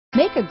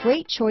Make a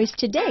great choice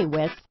today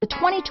with the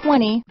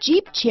 2020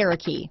 Jeep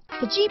Cherokee.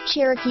 The Jeep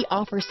Cherokee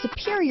offers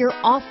superior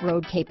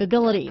off-road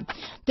capability.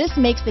 This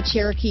makes the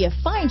Cherokee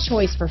a fine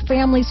choice for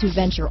families who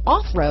venture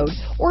off-road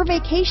or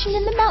vacation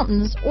in the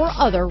mountains or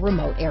other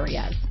remote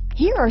areas.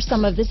 Here are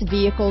some of this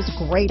vehicle's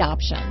great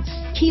options: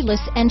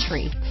 keyless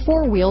entry,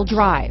 four-wheel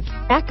drive,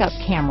 backup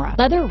camera,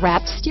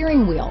 leather-wrapped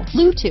steering wheel,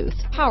 Bluetooth,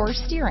 power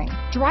steering,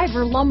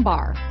 driver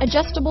lumbar,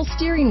 adjustable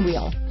steering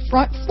wheel,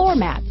 front floor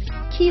mats,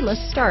 keyless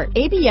start,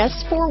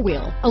 ABS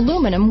four-wheel,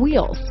 aluminum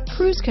wheels,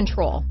 cruise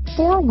control,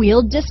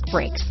 four-wheel disc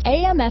brakes,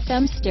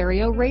 AM/FM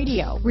stereo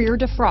radio, rear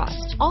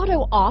defrost,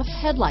 auto-off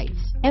headlights,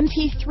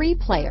 MP3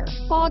 player,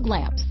 fog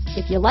lamps.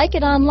 If you like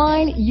it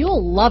online,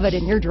 you'll love it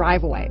in your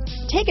driveway.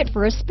 Take it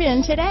for a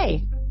spin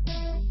today.